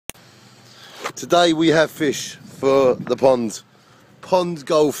Today we have fish for the pond. Pond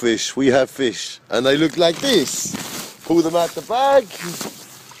goldfish, we have fish. And they look like this. Pull them out the bag.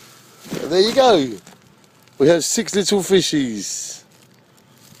 And there you go. We have 6 little fishies.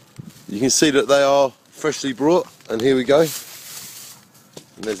 You can see that they are freshly brought. And here we go.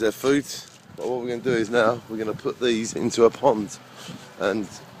 And there's their food. But what we're going to do is now we're going to put these into a pond. And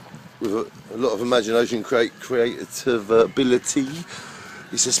with a lot of imagination, creative ability,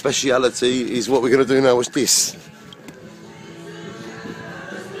 it's a speciality, is what we're going to do now with this.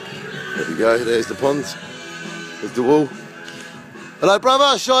 There we go, there's the pond, there's the wall. Hello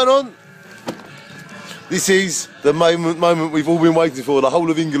brother, shine on. This is the moment we've all been waiting for. The whole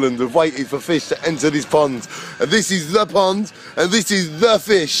of England have waited for fish to enter this pond. And this is the pond, and this is the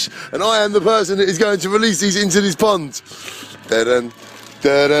fish. And I am the person that is going to release these into this pond. Da-dun,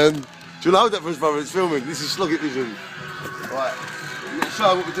 da-dun. Do you want to hold that for us, brother? It's filming. This is Sloggit Vision. Right. We've got to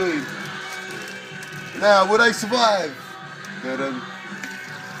show what we're doing. Now, will they survive?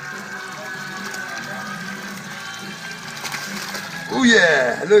 Oh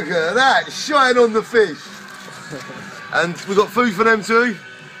yeah, look at that, shine on the fish. And we've got food for them too.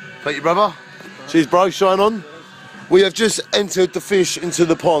 Thank you, brother. Cheers, bro, shine on. We have just entered the fish into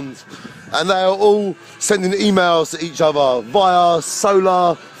the pond, and they are all sending emails to each other via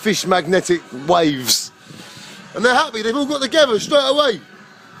solar fish magnetic waves. And they're happy, they've all got together straight away.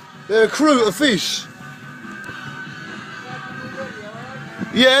 They're a crew of fish.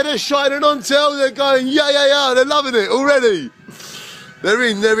 Yeah, they're shining on till, they're going, yeah, they're loving it already. They're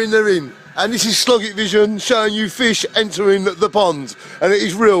in. And this is Sloggit Vision showing you fish entering the pond. And it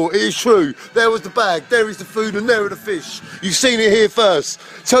is real, it is true. There was the bag, there is the food, and there are the fish. You've seen it here first.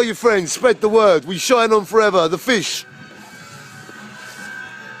 Tell your friends, spread the word. We shine on forever, the fish.